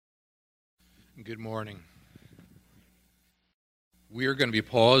Good morning. We are going to be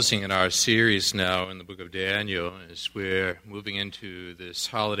pausing in our series now in the book of Daniel as we're moving into this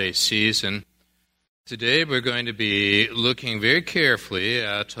holiday season. Today we're going to be looking very carefully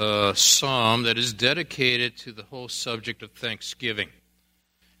at a psalm that is dedicated to the whole subject of thanksgiving.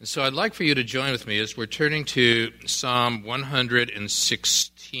 And so I'd like for you to join with me as we're turning to Psalm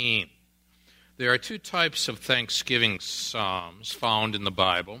 116. There are two types of thanksgiving psalms found in the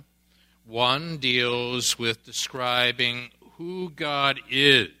Bible. One deals with describing who God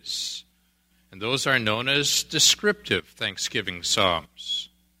is, and those are known as descriptive thanksgiving psalms.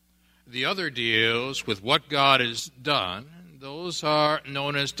 The other deals with what God has done, and those are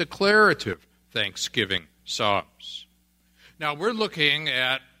known as declarative thanksgiving psalms. Now, we're looking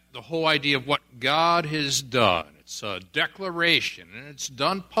at the whole idea of what God has done. It's a declaration, and it's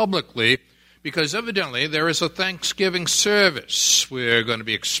done publicly, because evidently there is a Thanksgiving service we're going to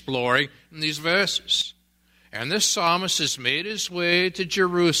be exploring in these verses. And this psalmist has made his way to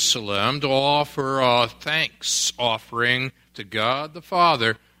Jerusalem to offer a thanks offering to God the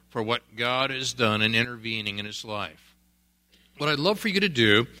Father for what God has done in intervening in his life. What I'd love for you to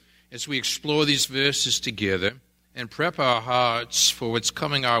do as we explore these verses together and prep our hearts for what's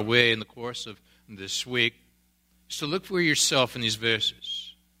coming our way in the course of this week is to look for yourself in these verses.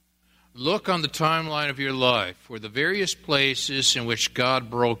 Look on the timeline of your life for the various places in which God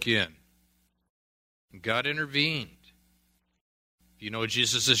broke in. God intervened. If you know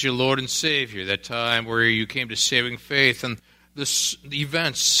Jesus as your Lord and Savior, that time where you came to saving faith and the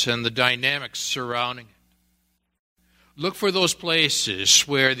events and the dynamics surrounding it. Look for those places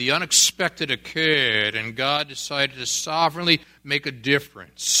where the unexpected occurred and God decided to sovereignly make a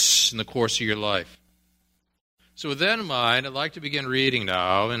difference in the course of your life. So with that in mind, I'd like to begin reading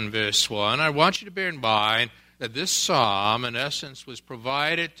now in verse 1. I want you to bear in mind that this psalm, in essence, was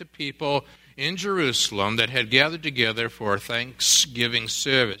provided to people in Jerusalem that had gathered together for a Thanksgiving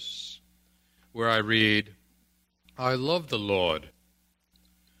service, where I read, I love the Lord,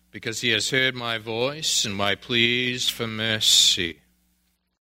 because he has heard my voice and my pleas for mercy.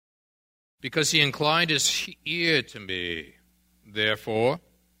 Because he inclined his ear to me, therefore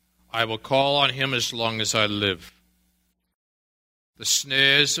I will call on him as long as I live. The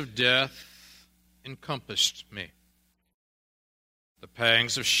snares of death encompassed me. The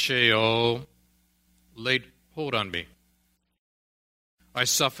pangs of Sheol laid hold on me. I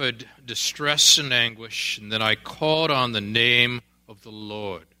suffered distress and anguish, and then I called on the name of the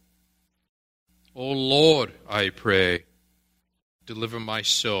Lord. O Lord, I pray, deliver my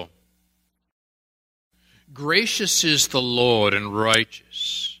soul. Gracious is the Lord and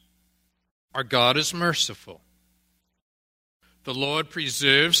righteous. Our God is merciful. The Lord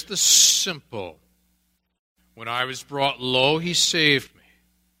preserves the simple. When I was brought low, he saved me.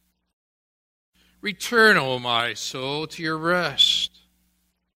 Return, O my soul, to your rest,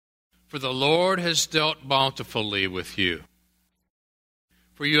 for the Lord has dealt bountifully with you.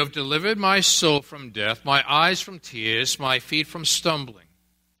 For you have delivered my soul from death, my eyes from tears, my feet from stumbling.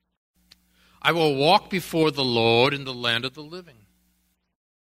 I will walk before the Lord in the land of the living.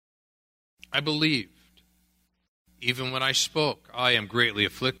 I believed. Even when I spoke, I am greatly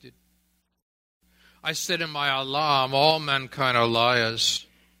afflicted. I said in my alarm, all mankind are liars.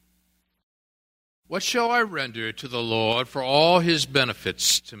 What shall I render to the Lord for all his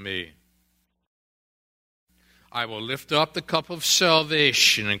benefits to me? I will lift up the cup of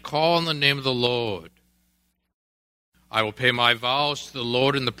salvation and call on the name of the Lord. I will pay my vows to the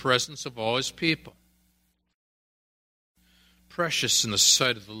Lord in the presence of all his people. Precious in the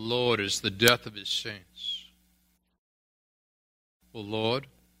sight of the Lord is the death of his saints. O Lord,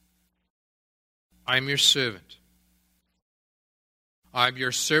 I am your servant. I am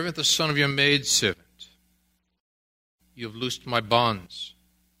your servant, the son of your maidservant. You have loosed my bonds.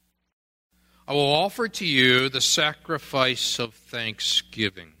 I will offer to you the sacrifice of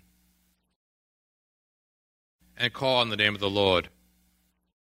thanksgiving and call on the name of the Lord.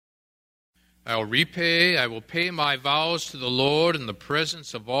 I will pay my vows to the Lord in the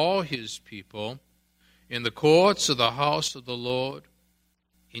presence of all his people, in the courts of the house of the Lord,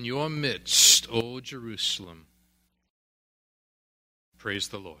 in your midst, O Jerusalem. Praise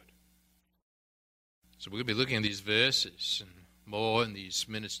the Lord. So we're going to be looking at these verses and more in these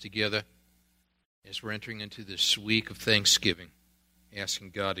minutes together as we're entering into this week of Thanksgiving, asking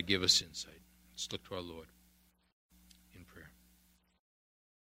God to give us insight. Let's look to our Lord.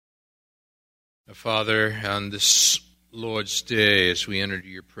 Father, on this Lord's Day, as we enter into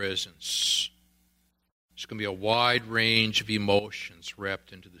your presence, there's going to be a wide range of emotions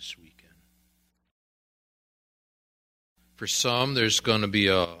wrapped into this weekend. For some, there's going to be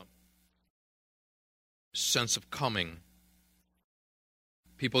a sense of coming.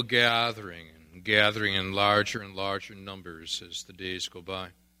 People gathering in larger and larger numbers as the days go by.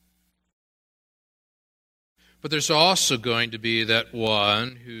 But there's also going to be that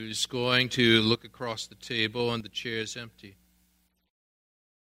one who's going to look across the table and the chair is empty.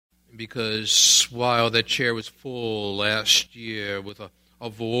 Because while that chair was full last year with a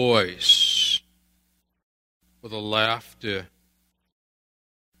voice, with a laughter,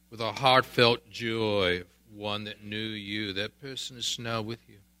 with a heartfelt joy of one that knew you, that person is now with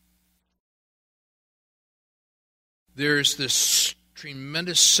you. There's this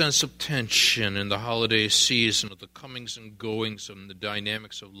tremendous sense of tension in the holiday season of the comings and goings and the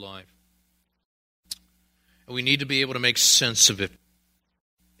dynamics of life. And we need to be able to make sense of it,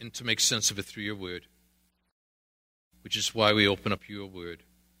 and to make sense of it through your word, which is why we open up your word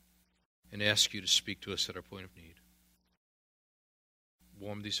and ask you to speak to us at our point of need.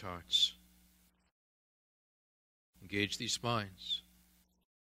 Warm these hearts. Engage these minds.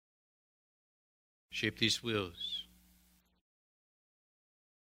 Shape these wills.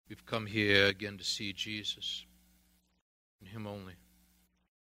 We've come here again to see Jesus and Him only.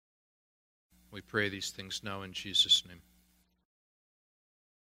 We pray these things now in Jesus' name.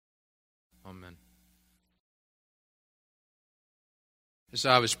 Amen. As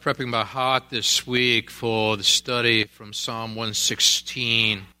I was prepping my heart this week for the study from Psalm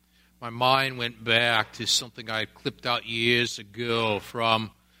 116, my mind went back to something I had clipped out years ago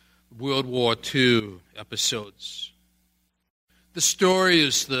from World War II episodes. The story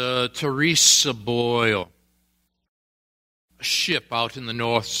is the Teresa Boyle, a ship out in the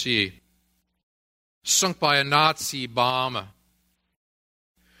North Sea, sunk by a Nazi bomber.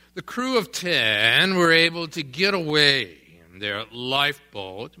 The crew of 10 were able to get away in their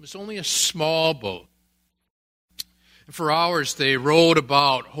lifeboat. It was only a small boat. And for hours they rowed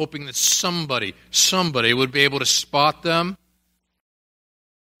about, hoping that somebody would be able to spot them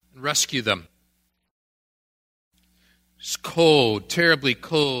and rescue them. It's cold, terribly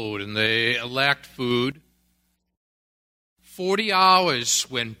cold, and they lacked food. 40 hours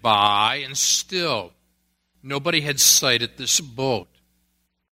went by, and still nobody had sighted this boat.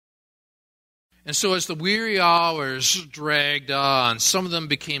 And so as the weary hours dragged on, some of them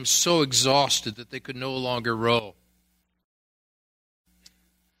became so exhausted that they could no longer row.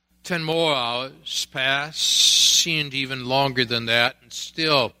 10 more hours passed, seemed even longer than that, and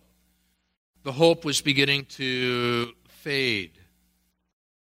still the hope was beginning to fade.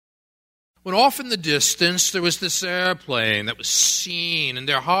 When off in the distance there was this airplane that was seen, and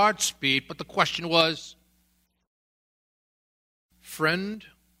their hearts beat, but the question was, friend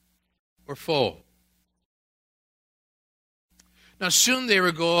or foe? Now soon they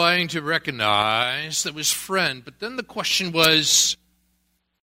were going to recognize that it was friend, but then the question was,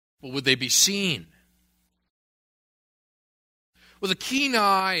 well, would they be seen? Well, the keen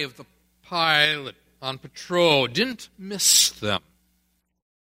eye of the pilot on patrol didn't miss them.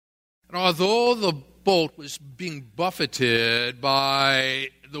 And although the boat was being buffeted by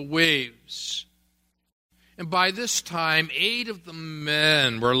the waves, and by this time 8 of the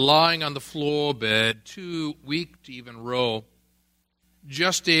men were lying on the floor bed, too weak to even row,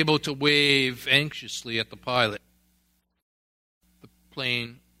 just able to wave anxiously at the pilot, the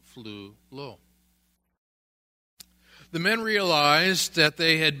plane flew low. The men realized that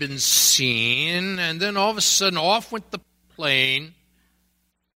they had been seen, and then all of a sudden off went the plane,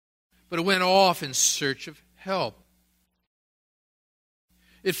 but it went off in search of help.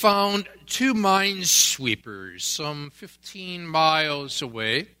 It found 2 minesweepers some 15 miles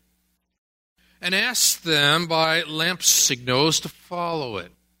away and asked them by lamp signals to follow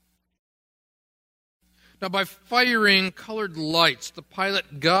it. Now, by firing colored lights, the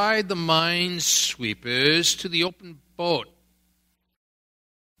pilot guided the minesweepers to the open boat.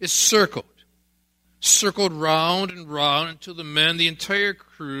 It circled round and round until the men, the entire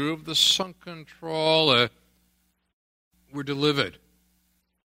crew of the sunken trawler, were delivered.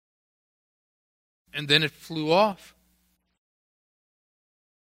 And then it flew off.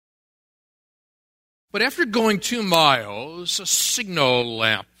 But after going 2 miles, a signal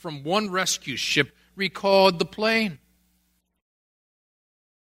lamp from one rescue ship recalled the plane.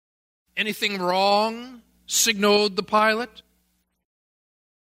 Anything wrong? Signaled the pilot.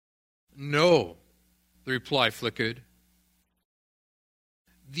 No, the reply flickered.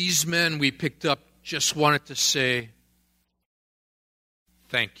 These men we picked up just wanted to say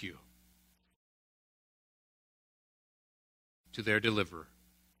thank you to their deliverer.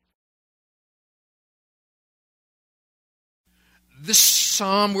 This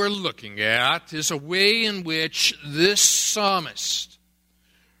psalm we're looking at is a way in which this psalmist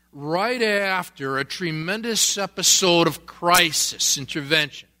right after a tremendous episode of crisis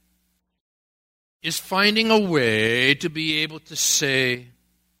intervention, is finding a way to be able to say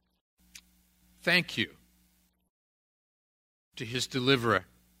thank you to his deliverer.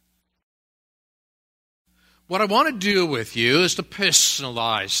 What I want to do with you is to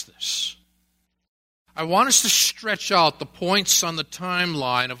personalize this. I want us to stretch out the points on the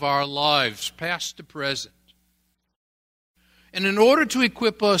timeline of our lives, past to present. And in order to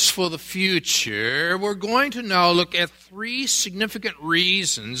equip us for the future, we're going to now look at 3 significant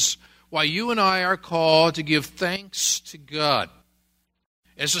reasons why you and I are called to give thanks to God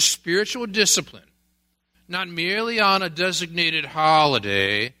as a spiritual discipline, not merely on a designated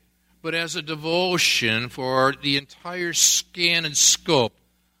holiday, but as a devotion for the entire scan and scope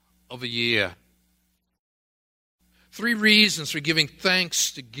of a year. 3 reasons for giving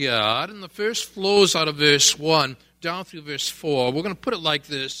thanks to God, and the first flows out of verse 1 down through verse 4. We're going to put it like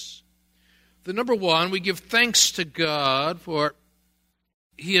this. The number 1, we give thanks to God for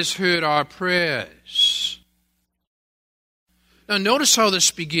He has heard our prayers. Now notice how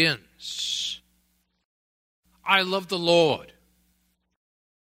this begins. I love the Lord.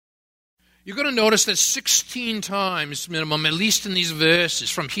 You're going to notice that 16 times minimum, at least in these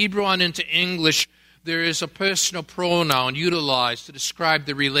verses, from Hebrew on into English, there is a personal pronoun utilized to describe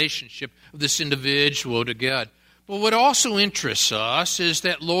the relationship of this individual to God. But what also interests us is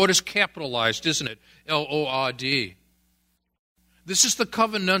that Lord is capitalized, isn't it? L-O-R-D. This is the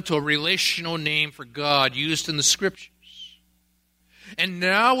covenantal relational name for God used in the Scriptures. And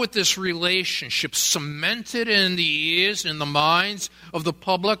now with this relationship cemented in the ears and the minds of the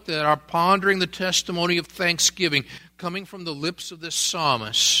public that are pondering the testimony of thanksgiving coming from the lips of this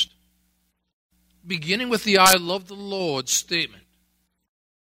psalmist, beginning with the I love the Lord statement,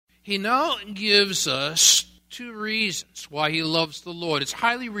 he now gives us 2 reasons why he loves the Lord. It's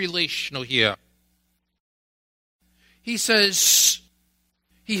highly relational here. He says,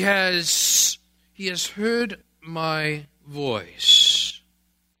 He has heard my voice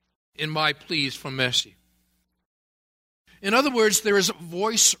in my pleas for mercy. In other words, there is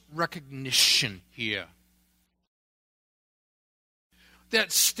voice recognition here.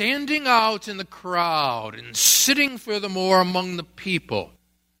 That standing out in the crowd and sitting furthermore among the people,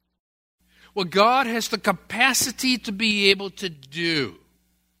 what God has the capacity to be able to do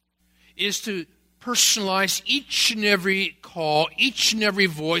is to personalize each and every call, each and every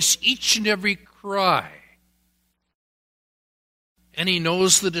voice, each and every cry. And he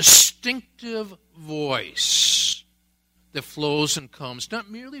knows the distinctive voice that flows and comes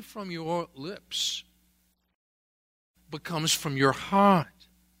not merely from your lips, but comes from your heart,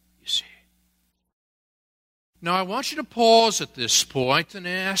 you see. Now I want you to pause at this point and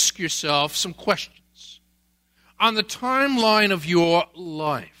ask yourself some questions. On the timeline of your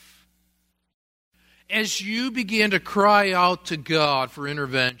life, as you begin to cry out to God for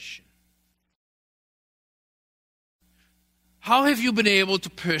intervention, how have you been able to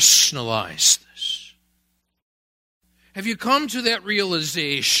personalize this? Have you come to that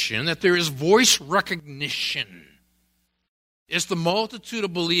realization that there is voice recognition as the multitude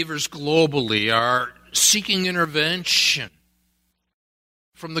of believers globally are seeking intervention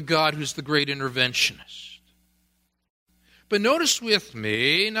from the God who's the great interventionist? But notice with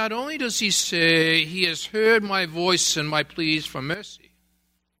me, not only does he say, he has heard my voice and my pleas for mercy,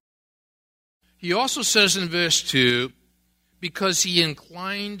 he also says in verse 2, because he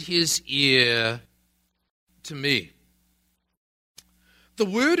inclined his ear to me. The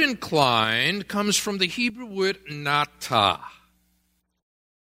word inclined comes from the Hebrew word nata.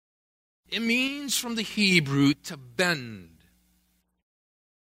 It means from the Hebrew to bend,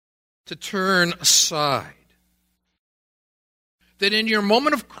 to turn aside. That in your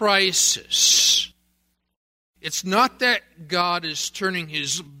moment of crisis, it's not that God is turning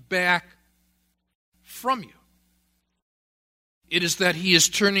his back from you. It is that he is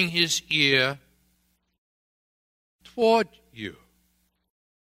turning his ear toward you.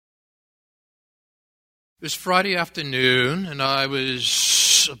 It was Friday afternoon, and I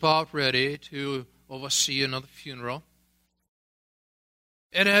was about ready to oversee another funeral.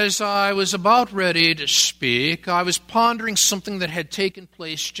 And as I was about ready to speak, I was pondering something that had taken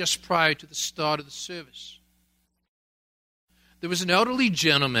place just prior to the start of the service. There was an elderly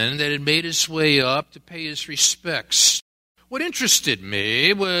gentleman that had made his way up to pay his respects. What interested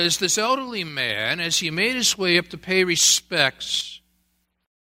me was this elderly man, as he made his way up to pay respects,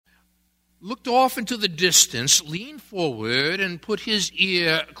 looked off into the distance, leaned forward, and put his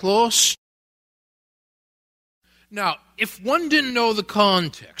ear close. Now, if one didn't know the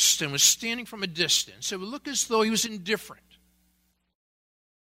context and was standing from a distance, it would look as though he was indifferent.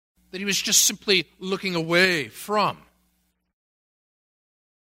 that he was just simply looking away from.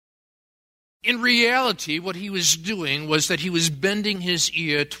 In reality, what he was doing was that he was bending his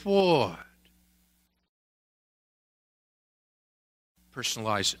ear toward.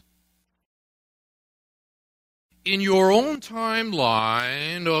 Personalize it. In your own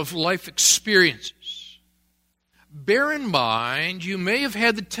timeline of life experiences, bear in mind you may have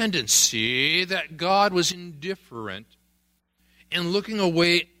had the tendency that God was indifferent and looking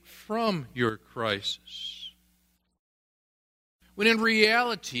away from your crisis, when in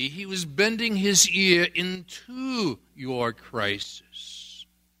reality he was bending his ear into your crisis.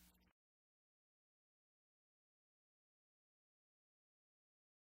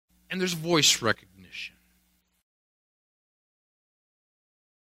 And there's voice recognition.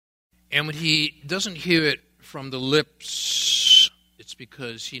 And when he doesn't hear it from the lips, it's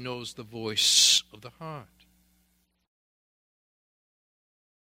because he knows the voice of the heart.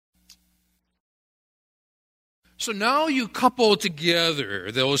 So now you couple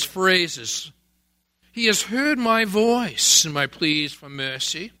together those phrases. He has heard my voice and my pleas for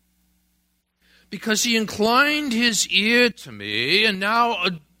mercy, because he inclined his ear to me, and now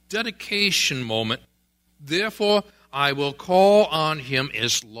a dedication moment. Therefore, I will call on him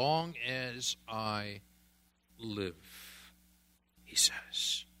as long as I live, he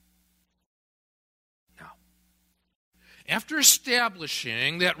says. Now, after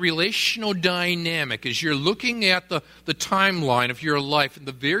establishing that relational dynamic, as you're looking at the timeline of your life and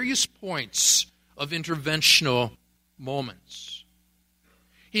the various points of interventional moments,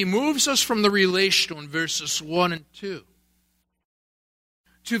 he moves us from the relational in verses 1 and 2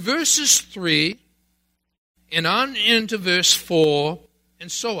 to verses 3 and on into verse 4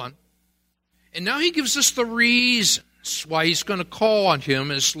 and so on. And now he gives us the reasons why he's going to call on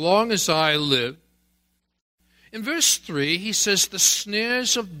him as long as I live. In verse 3, he says, the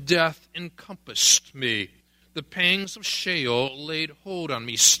snares of death encompassed me. The pangs of Sheol laid hold on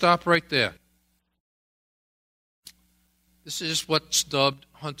me. Stop right there. This is what's dubbed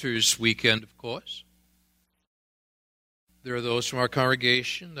Hunter's Weekend, of course. There are those from our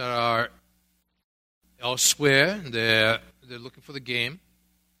congregation that are elsewhere, and they're looking for the game.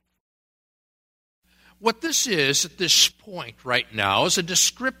 What this is at this point right now is a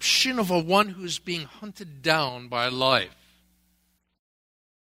description of a one who's being hunted down by life.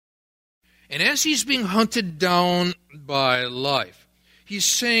 And as he's being hunted down by life, he's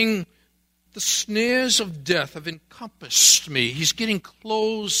saying, the snares of death have encompassed me. He's getting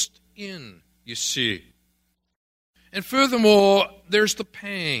closed in, you see. And furthermore, there's the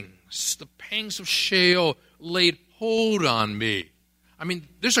pangs. The pangs of Sheol laid hold on me. I mean,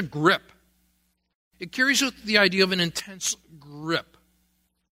 there's a grip. It carries with the idea of an intense grip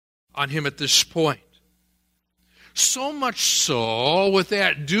on him at this point. So much so, with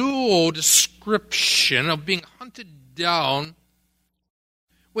that dual description of being hunted down,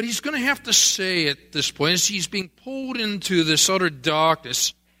 what he's going to have to say at this point is he's being pulled into this utter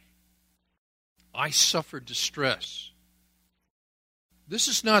darkness. I suffered distress. This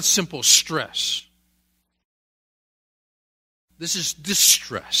is not simple stress. This is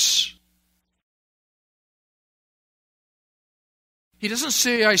distress. He doesn't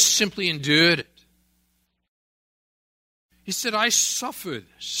say, I simply endured it. He said, I suffered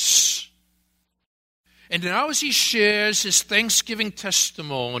this. And now as he shares his Thanksgiving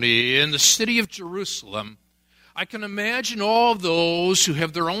testimony in the city of Jerusalem, I can imagine all those who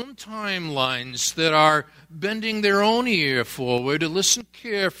have their own timelines that are bending their own ear forward to listen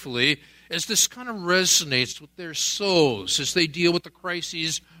carefully as this kind of resonates with their souls as they deal with the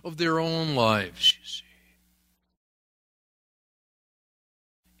crises of their own lives, you see.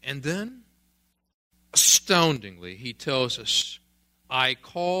 And then, astoundingly, he tells us, I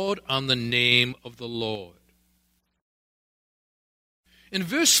called on the name of the Lord. In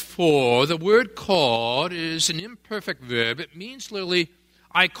verse 4, the word called is an imperfect verb. It means literally,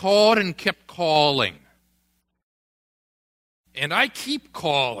 I called and kept calling. And I keep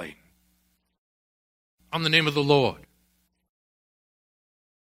calling on the name of the Lord.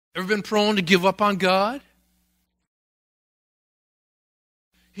 Ever been prone to give up on God?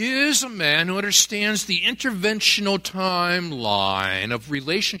 Here's a man who understands the interventional timeline of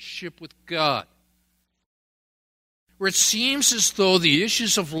relationship with God, where it seems as though the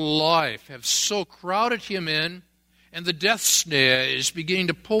issues of life have so crowded him in, and the death snare is beginning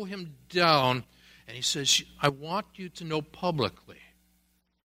to pull him down. And he says, I want you to know publicly,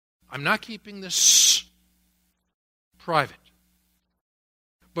 I'm not keeping this private,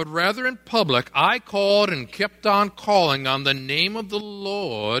 but rather in public, I called and kept on calling on the name of the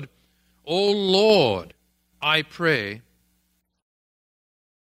Lord. O Lord, I pray,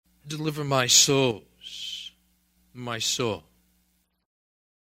 deliver my souls, my soul.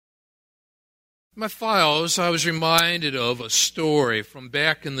 In my files, I was reminded of a story from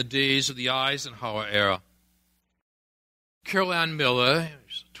back in the days of the Eisenhower era. Carol Ann Miller,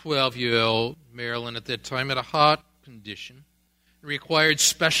 12-year-old Marilyn at that time, had a heart condition and required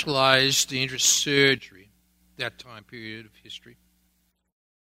specialized, dangerous surgery that time period of history.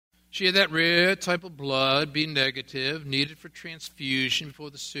 She had that rare type of blood, B negative, needed for transfusion before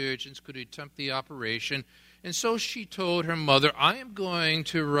the surgeons could attempt the operation. And so she told her mother, I am going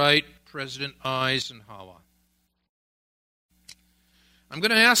to write President Eisenhower. I'm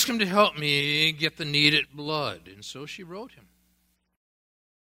going to ask him to help me get the needed blood. And so she wrote him.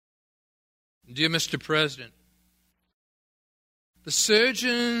 Dear Mr. President, the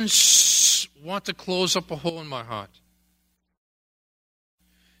surgeons want to close up a hole in my heart.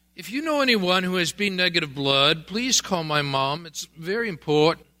 If you know anyone who has B negative blood, please call my mom. It's very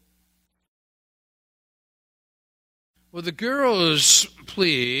important. Well, the girl's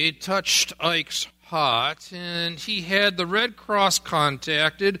plea touched Ike's heart, and he had the Red Cross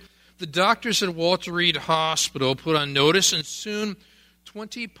contacted. The doctors at Walter Reed Hospital put on notice, and soon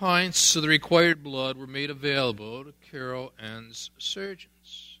 20 pints of the required blood were made available to Carol Ann's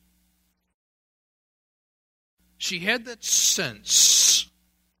surgeons. She had that sense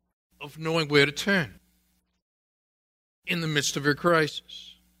of knowing where to turn in the midst of her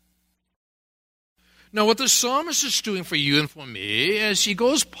crisis. Now, what the psalmist is doing for you and for me as he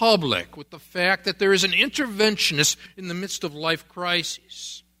goes public with the fact that there is an interventionist in the midst of life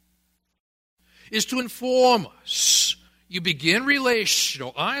crises is to inform us. You begin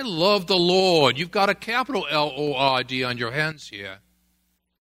relational. I love the Lord. You've got a capital L-O-R-D on your hands here.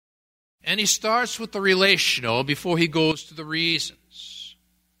 And he starts with the relational before he goes to the reasons.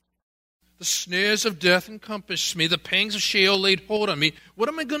 The snares of death encompassed me. The pangs of Sheol laid hold on me. What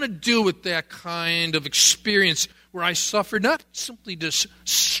am I going to do with that kind of experience where I suffer not simply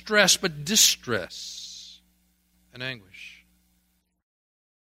stress, but distress and anguish?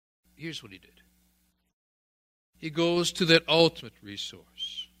 Here's what he did. He goes to that ultimate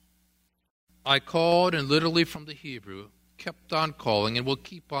resource. I called, and literally from the Hebrew, kept on calling, and will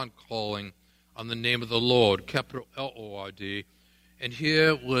keep on calling on the name of the Lord, capital L-O-R-D. And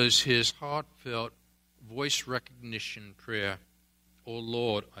here was his heartfelt voice recognition prayer. O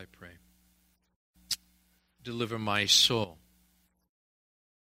Lord, I pray, deliver my soul.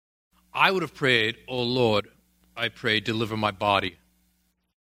 I would have prayed, O Lord, I pray, deliver my body.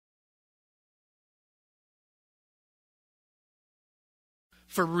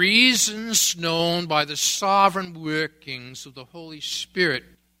 For reasons known by the sovereign workings of the Holy Spirit,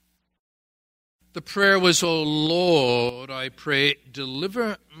 the prayer was, O Lord, I pray,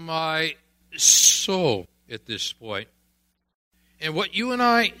 deliver my soul at this point. And what you and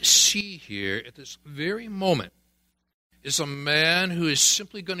I see here at this very moment is a man who is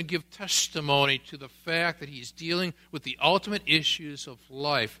simply going to give testimony to the fact that he's dealing with the ultimate issues of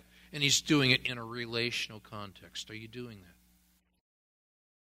life, and he's doing it in a relational context. Are you doing that?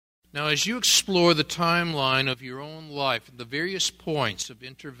 Now, as you explore the timeline of your own life and the various points of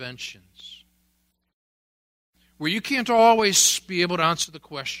interventions, where you can't always be able to answer the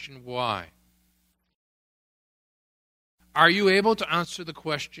question, why? Are you able to answer the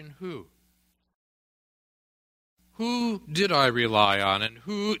question, who? Who did I rely on, and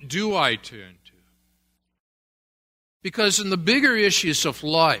who do I turn to? Because in the bigger issues of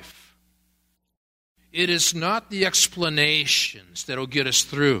life, it is not the explanations that will get us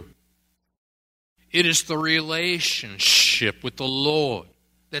through. It is the relationship with the Lord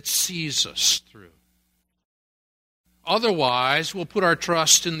that sees us through. Otherwise, we'll put our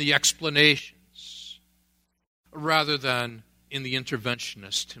trust in the explanations rather than in the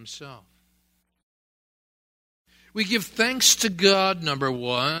interventionist himself. We give thanks to God, number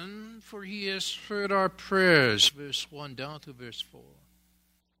one, for he has heard our prayers, verse 1 down to verse 4.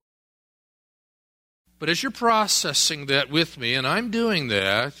 But as you're processing that with me, and I'm doing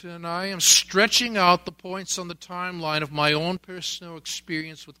that, and I am stretching out the points on the timeline of my own personal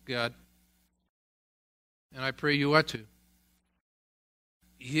experience with God, and I pray you are too.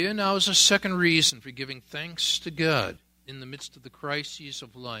 Here now is a second reason for giving thanks to God in the midst of the crises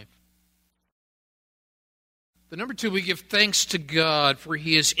of life. The number two, we give thanks to God for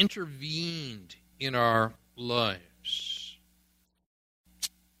he has intervened in our lives.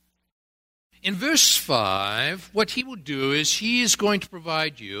 In verse 5, what he will do is he is going to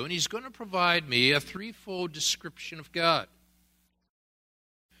provide you, and he's going to provide me, a threefold description of God.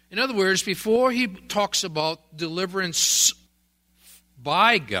 In other words, before he talks about deliverance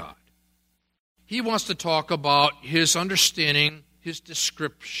by God, he wants to talk about his understanding his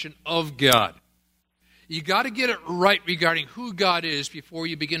description of God. You got to get it right regarding who God is before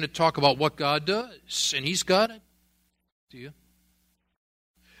you begin to talk about what God does. And he's got it. Do you?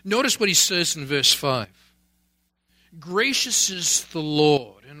 Notice what he says in verse 5. Gracious is the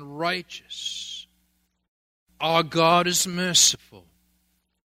Lord and righteous. Our God is merciful.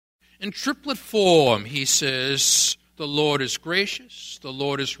 In triplet form, he says, the Lord is gracious, the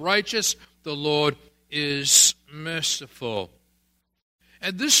Lord is righteous, the Lord is merciful.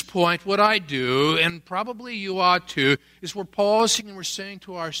 At this point, what I do, and probably you ought to, is we're pausing and we're saying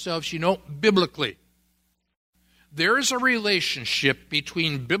to ourselves, biblically, there is a relationship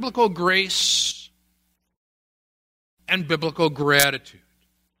between biblical grace and biblical gratitude.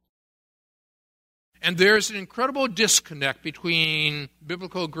 And there's an incredible disconnect between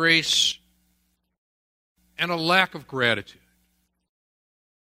biblical grace and a lack of gratitude,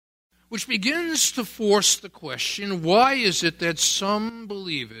 which begins to force the question, why is it that some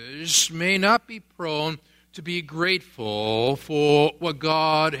believers may not be prone to be grateful for what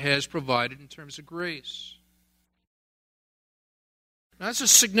God has provided in terms of grace? Now, that's a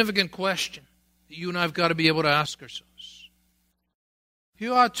significant question that you and I have got to be able to ask ourselves.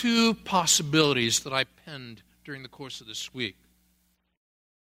 Here are two possibilities that I penned during the course of this week.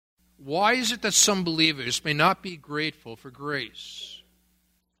 Why is it that some believers may not be grateful for grace?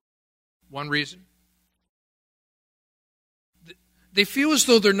 One reason. They feel as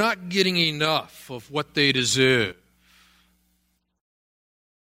though they're not getting enough of what they deserve.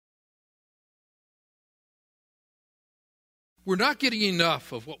 We're not getting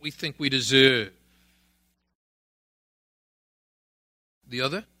enough of what we think we deserve. The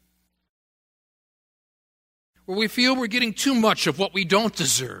other? Where we feel we're getting too much of what we don't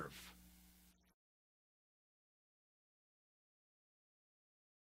deserve.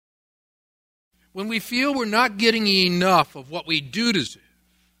 When we feel we're not getting enough of what we do deserve.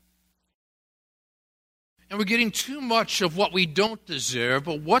 And we're getting too much of what we don't deserve.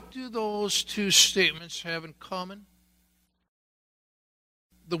 But what do those two statements have in common?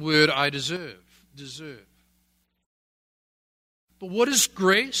 The word I deserve. Deserve. But what is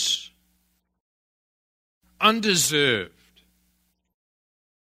grace? Undeserved.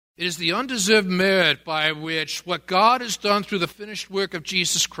 It is the undeserved merit by which what God has done through the finished work of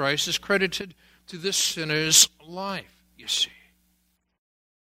Jesus Christ is credited to this sinner's life, you see.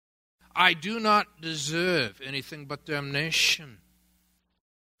 I do not deserve anything but damnation.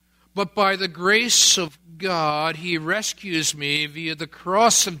 But by the grace of God, he rescues me via the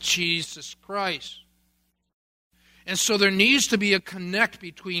cross of Jesus Christ. And so there needs to be a connect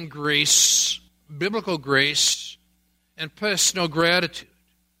between grace, biblical grace, and personal gratitude.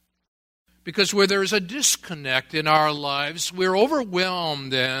 Because where there is a disconnect in our lives, we're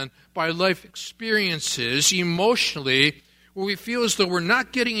overwhelmed then by life experiences emotionally, where we feel as though we're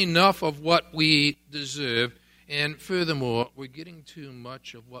not getting enough of what we deserve. And furthermore, we're getting too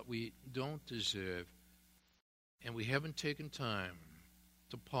much of what we don't deserve. And we haven't taken time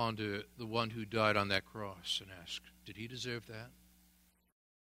to ponder the one who died on that cross and ask, did he deserve that?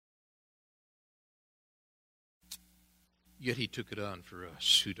 Yet he took it on for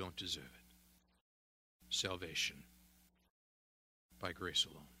us who don't deserve it. Salvation by grace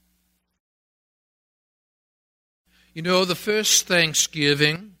alone. The first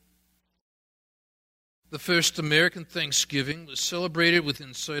Thanksgiving, the first American Thanksgiving, was celebrated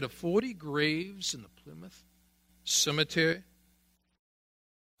within sight of 40 graves in the Plymouth Cemetery,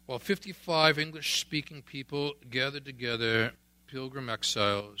 while 55 English-speaking people gathered together, pilgrim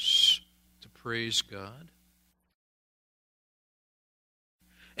exiles, to praise God.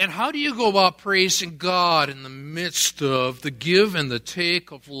 And how do you go about praising God in the midst of the give and the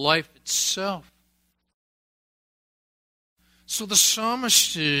take of life itself? So the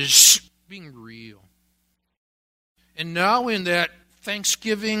psalmist is being real. And now in that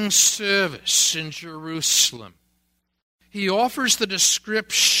Thanksgiving service in Jerusalem, he offers the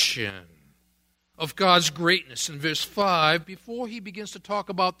description of God's greatness in verse 5 before he begins to talk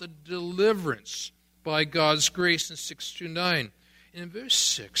about the deliverance by God's grace in 6-9. In verse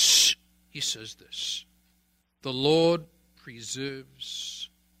 6, he says this, the Lord preserves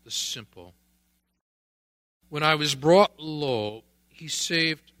the simple. When I was brought low, he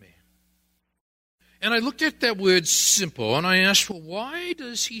saved me. And I looked at that word simple, and I asked, well, why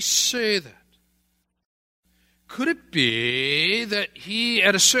does he say that? Could it be that he,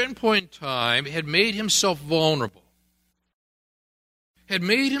 at a certain point in time, had made himself vulnerable, had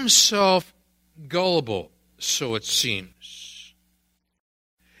made himself gullible, so it seems?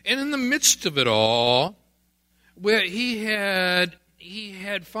 And in the midst of it all, where he had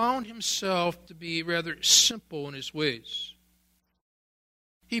found himself to be rather simple in his ways,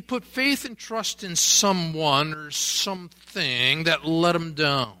 He put faith and trust in someone or something that let him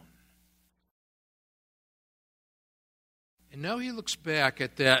down. And now he looks back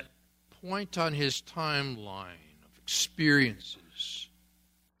at that point on his timeline of experiences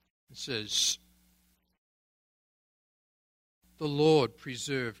and says, the Lord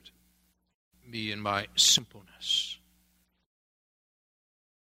preserved me in my simpleness.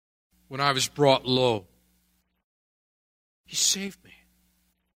 When I was brought low, He saved me.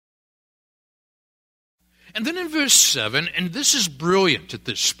 And then in verse 7, and this is brilliant at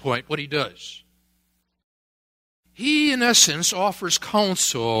this point, what he does. He, in essence, offers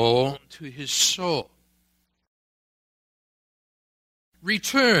counsel to his soul.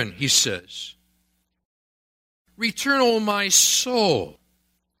 Return, he says. Return, O my soul,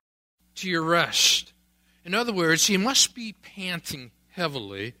 to your rest. In other words, he must be panting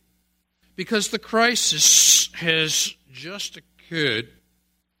heavily because the crisis has just occurred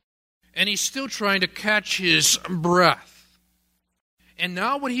and he's still trying to catch his breath. And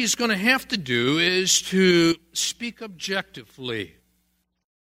now what he's going to have to do is to speak objectively.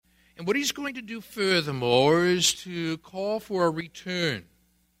 And what he's going to do furthermore is to call for a return.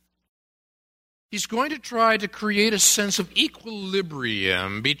 He's going to try to create a sense of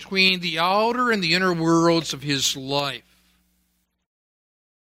equilibrium between the outer and the inner worlds of his life.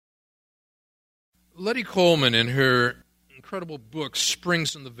 Letty Coleman, in her incredible book,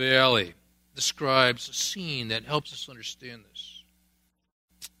 Springs in the Valley, describes a scene that helps us understand this.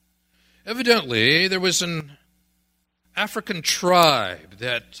 Evidently, there was an African tribe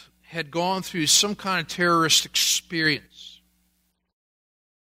that had gone through some kind of terrorist experience.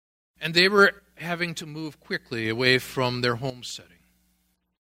 And they were having to move quickly away from their home setting.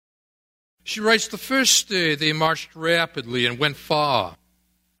 She writes, the first day they marched rapidly and went far.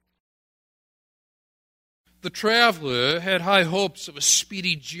 The traveler had high hopes of a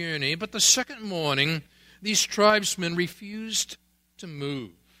speedy journey, but the second morning, these tribesmen refused to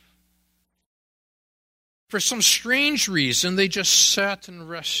move. For some strange reason, they just sat and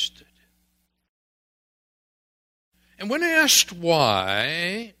rested. And when asked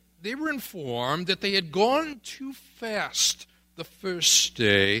why, they were informed that they had gone too fast the first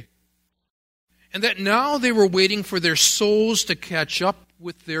day, and that now they were waiting for their souls to catch up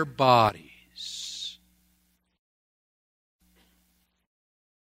with their bodies.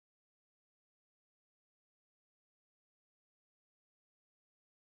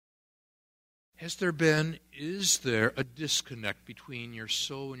 Is there a disconnect between your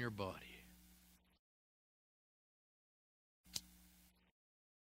soul and your body?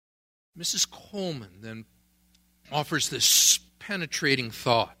 Mrs. Coleman then offers this penetrating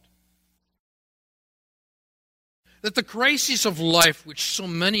thought that the crises of life which so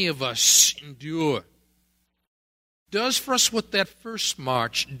many of us endure does for us what that first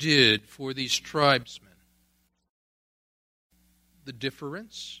march did for these tribesmen. The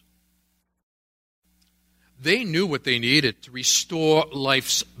difference? They knew what they needed to restore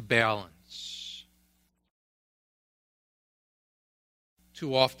life's balance.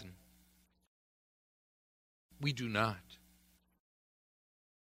 Too often, we do not.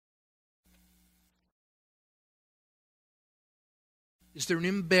 Is there an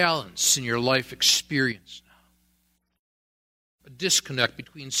imbalance in your life experience now? A disconnect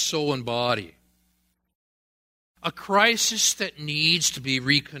between soul and body? A crisis that needs to be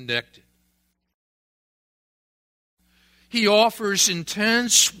reconnected? He offers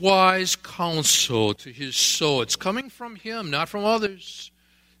intense, wise counsel to his soul. It's coming from him, not from others.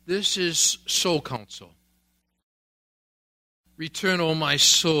 This is soul counsel. Return, O my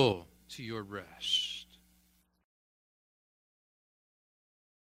soul, to your rest.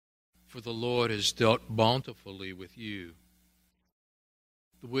 For the Lord has dealt bountifully with you.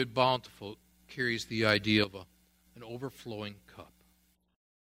 The word bountiful carries the idea of an overflowing cup.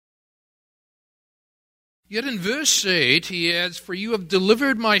 Yet in verse 8, he adds, for you have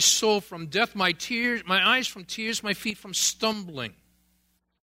delivered my soul from death, my eyes from tears, my feet from stumbling.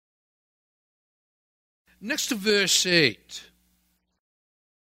 Next to verse 8,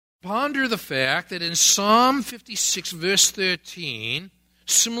 ponder the fact that in Psalm 56, verse 13,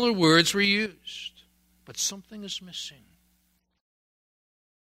 similar words were used, but something is missing.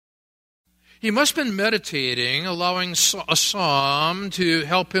 He must have been meditating, allowing a psalm to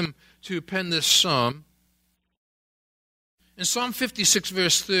help him to pen this psalm. In Psalm 56,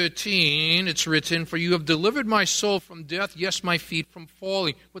 verse 13, it's written, for you have delivered my soul from death, yes, my feet from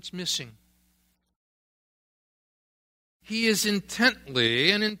falling. What's missing? He is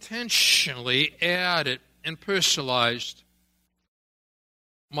intently and intentionally added and personalized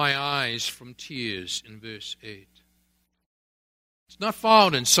my eyes from tears in verse 8. It's not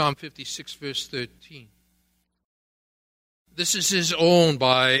found in Psalm 56, verse 13. This is his own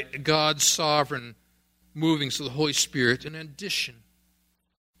by God's sovereign movings of the Holy Spirit in addition.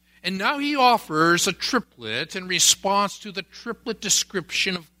 And now he offers a triplet in response to the triplet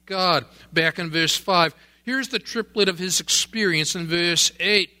description of God back in verse 5. Here's the triplet of his experience in verse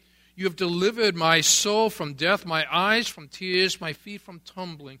 8. You have delivered my soul from death, my eyes from tears, my feet from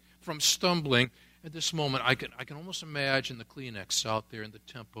stumbling. At this moment, I can almost imagine the Kleenex out there in the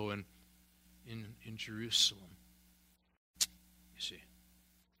temple in Jerusalem. You see,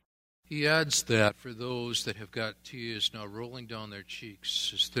 he adds that for those that have got tears now rolling down their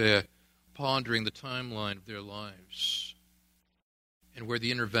cheeks as they're pondering the timeline of their lives and where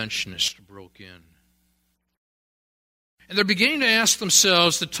the interventionist broke in. And they're beginning to ask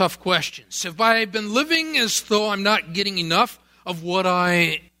themselves the tough questions. Have I been living as though I'm not getting enough of what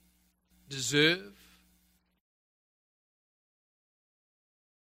I deserve?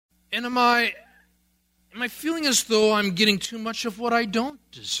 And am I feeling as though I'm getting too much of what I don't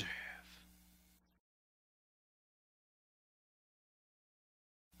deserve?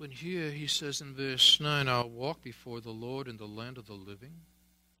 When here he says in verse 9, I'll walk before the Lord in the land of the living.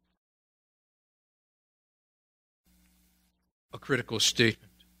 A critical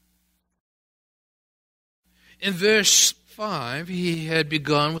statement. In verse 5, he had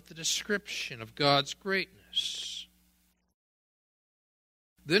begun with the description of God's greatness.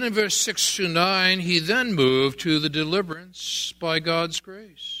 Then in verse 6 to 9, he then moved to the deliverance by God's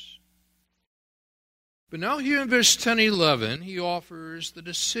grace. But now here in verse 10 and 11, he offers the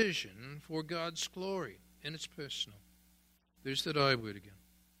decision for God's glory, and it's personal. There's that I word again.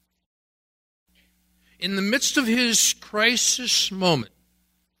 In the midst of his crisis moment,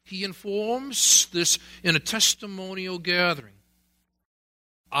 he informs this in a testimonial gathering.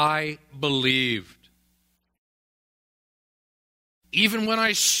 I believed. Even when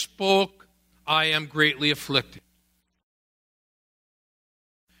I spoke, I am greatly afflicted.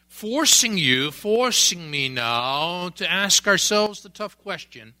 Forcing me now to ask ourselves the tough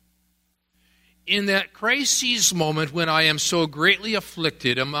question. In that crisis moment when I am so greatly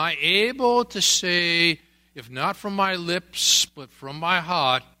afflicted, am I able to say, if not from my lips, but from my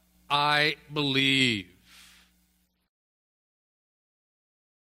heart, I believe?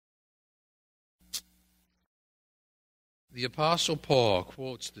 The Apostle Paul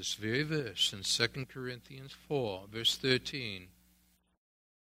quotes this very verse in 2 Corinthians 4, verse 13.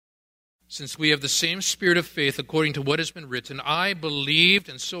 Since we have the same spirit of faith according to what has been written, I believed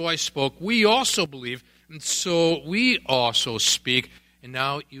and so I spoke. We also believe and so we also speak. And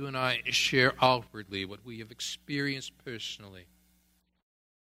now you and I share outwardly what we have experienced personally.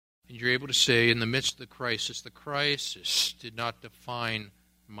 And you're able to say in the midst of the crisis did not define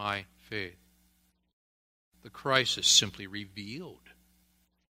my faith. The crisis simply revealed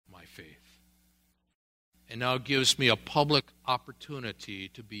my faith. And now gives me a public opportunity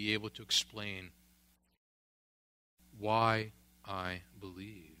to be able to explain why I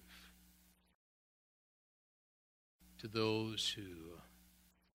believe to those who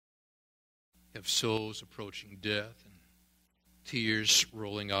have souls approaching death and tears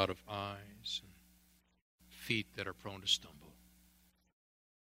rolling out of eyes and feet that are prone to stumble.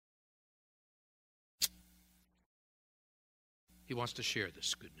 He wants to share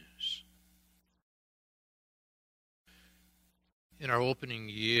this good news. In our opening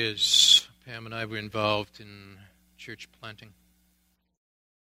years, Pam and I were involved in church planting.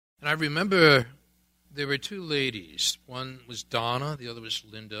 And I remember there were two ladies. One was Donna, the other was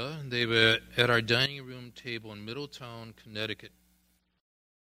Linda, and they were at our dining room table in Middletown, Connecticut.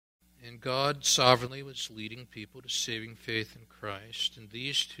 And God sovereignly was leading people to saving faith in Christ. And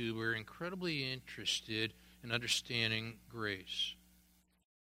these two were incredibly interested in understanding grace.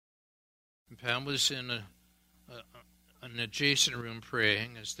 And Pam was in an adjacent room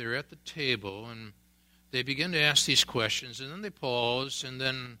praying as they're at the table, and they begin to ask these questions, and then they pause, and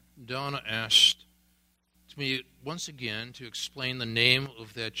then Donna asked me once again to explain the name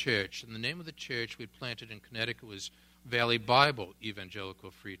of that church. And the name of the church we planted in Connecticut was Valley Bible Evangelical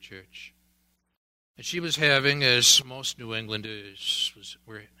Free Church. And she was having, as most New Englanders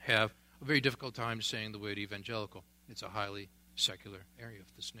have, a very difficult time saying the word evangelical. It's a highly secular area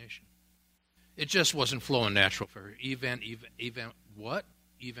of this nation. It just wasn't flowing natural for her.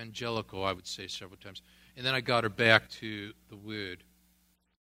 Evangelical, I would say several times. And then I got her back to the word.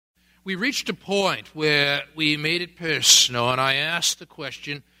 We reached a point where we made it personal, and I asked the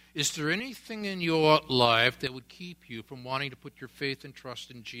question, is there anything in your life that would keep you from wanting to put your faith and trust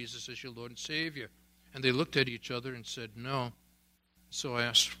in Jesus as your Lord and Savior? And they looked at each other and said, no. So I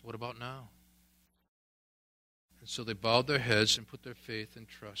asked, what about now? And so they bowed their heads and put their faith and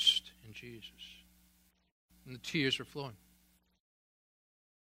trust in Jesus. And the tears were flowing.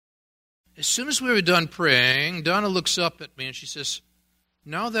 As soon as we were done praying, Donna looks up at me and she says,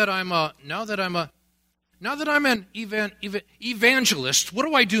 now that I'm an evangelist, what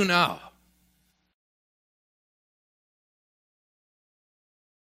do I do now?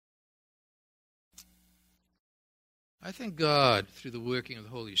 I think God, through the working of the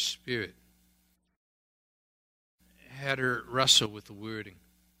Holy Spirit, had her wrestle with the wording,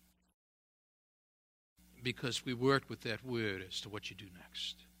 because we worked with that word as to what you do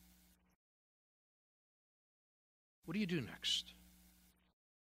next. What do you do next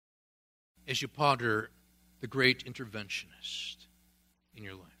as you ponder the great interventionist in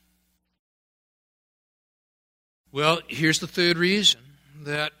your life? Well, here's the third reason,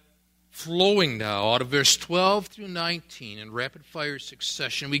 that flowing now out of verse 12 through 19 in rapid-fire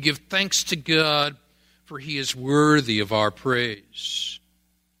succession, we give thanks to God, for He is worthy of our praise.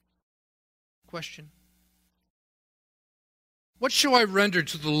 Question: what shall I render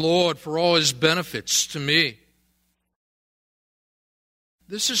to the Lord for all His benefits to me?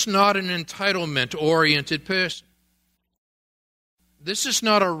 This is not an entitlement-oriented person. This is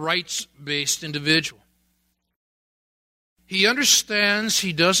not a rights-based individual. He understands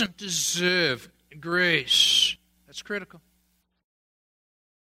he doesn't deserve grace. That's critical.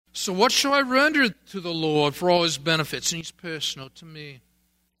 So what shall I render to the Lord for all His benefits? And He's personal to me.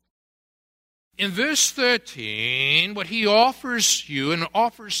 In verse 13, what He offers you and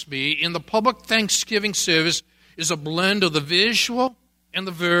offers me in the public Thanksgiving service is a blend of the visual and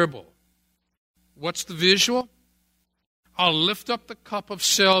the verbal. What's the visual? I'll lift up the cup of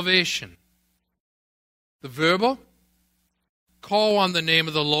salvation. The verbal? Call on the name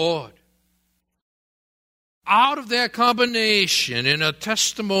of the Lord. Out of that combination, in a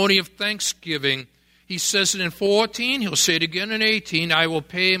testimony of thanksgiving, he says it in 14, he'll say it again in 18, I will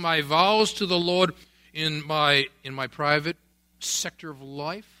pay my vows to the Lord in my private sector of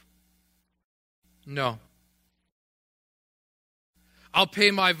life. No. I'll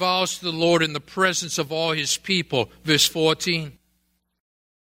pay my vows to the Lord in the presence of all His people. Verse 14.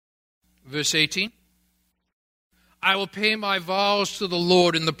 Verse 18. I will pay my vows to the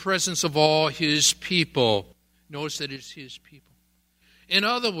Lord in the presence of all His people. Notice that it's His people. In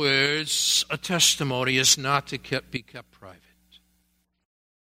other words, a testimony is not to be kept private.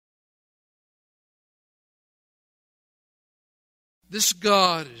 This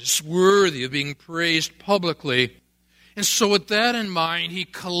God is worthy of being praised publicly. And so with that in mind, he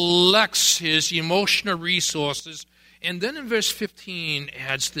collects his emotional resources. And then in verse 15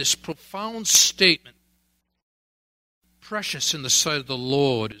 adds this profound statement. Precious in the sight of the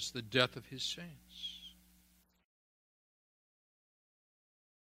Lord is the death of His saints.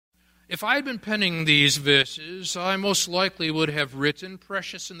 If I had been penning these verses, I most likely would have written,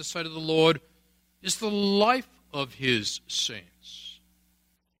 precious in the sight of the Lord is the life of His saints.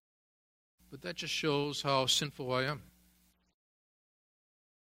 But that just shows how sinful I am.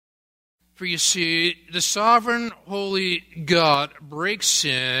 For you see, the sovereign, holy God breaks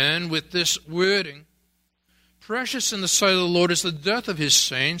in with this wording. Precious in the sight of the Lord is the death of His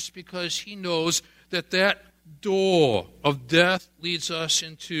saints, because He knows that that door of death leads us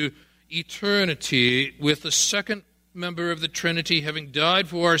into eternity with the second member of the Trinity having died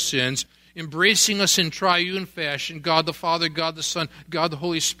for our sins, embracing us in triune fashion, God the Father, God the Son, God the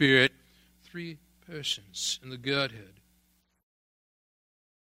Holy Spirit, three persons in the Godhead.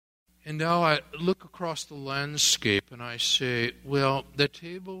 And now I look across the landscape and I say, well, the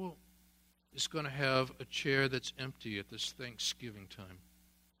table is going to have a chair that's empty at this Thanksgiving time.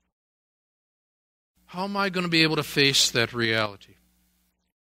 How am I going to be able to face that reality?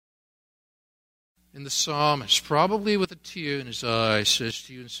 And the psalmist, probably with a tear in his eye, says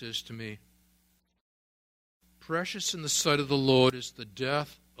to you and says to me, precious in the sight of the Lord is the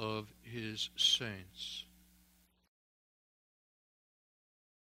death of His saints.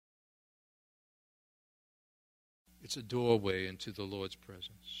 It's a doorway into the Lord's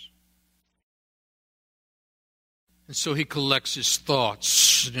presence. And so he collects his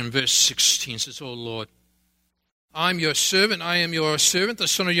thoughts. And in verse 16 says, O Lord, I'm your servant, I am your servant, the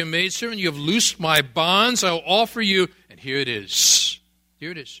son of your maidservant. You have loosed my bonds. I will offer you, and here it is.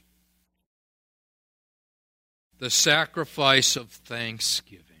 Here it is. The sacrifice of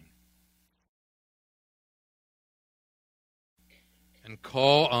thanksgiving. And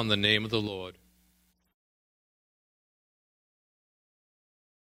call on the name of the Lord.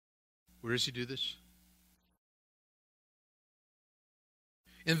 Where does he do this?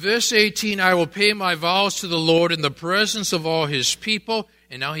 In verse 18, I will pay my vows to the Lord in the presence of all His people.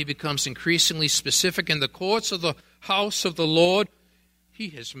 And now he becomes increasingly specific. In the courts of the house of the Lord, he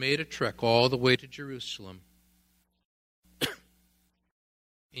has made a trek all the way to Jerusalem.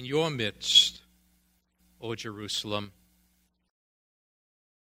 In your midst, O Jerusalem,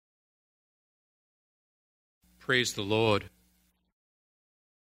 praise the Lord.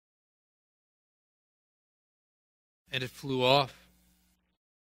 And it flew off.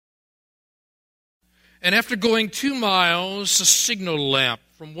 And after going 2 miles, a signal lamp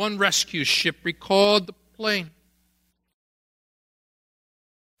from one rescue ship recalled the plane.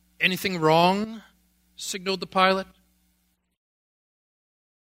 Anything wrong? Signaled the pilot.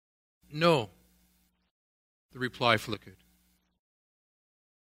 No, the reply flickered.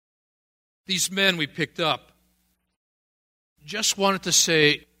 These men we picked up just wanted to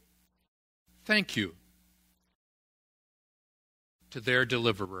say thank you to their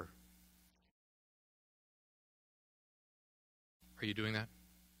deliverer. Are you doing that?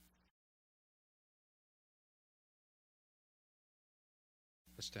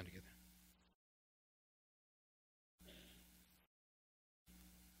 Let's stand together.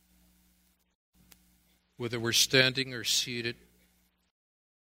 Whether we're standing or seated,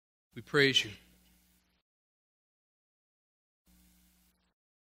 we praise you.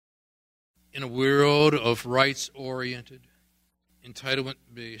 In a world of rights-oriented,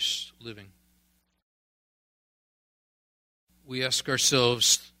 entitlement-based living, we ask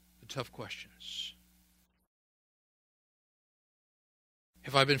ourselves the tough questions.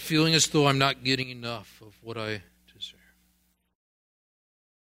 Have I been feeling as though I'm not getting enough of what I deserve?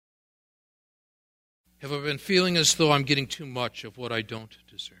 Have I been feeling as though I'm getting too much of what I don't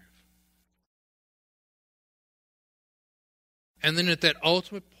deserve? And then at that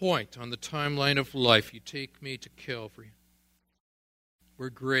ultimate point on the timeline of life, you take me to Calvary, where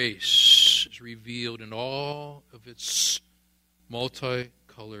grace is revealed in all of its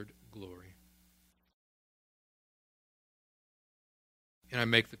multicolored glory. And I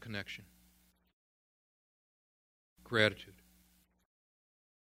make the connection. Gratitude.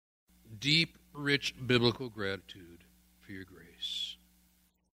 Deep, rich biblical gratitude for your grace.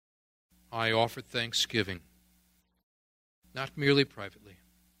 I offer thanksgiving, not merely privately,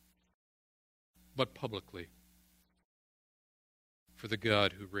 but publicly, for the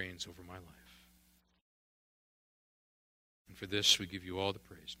God who reigns over my life. And for this, we give you all the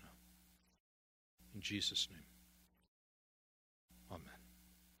praise now. In Jesus' name, amen.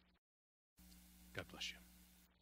 God bless you.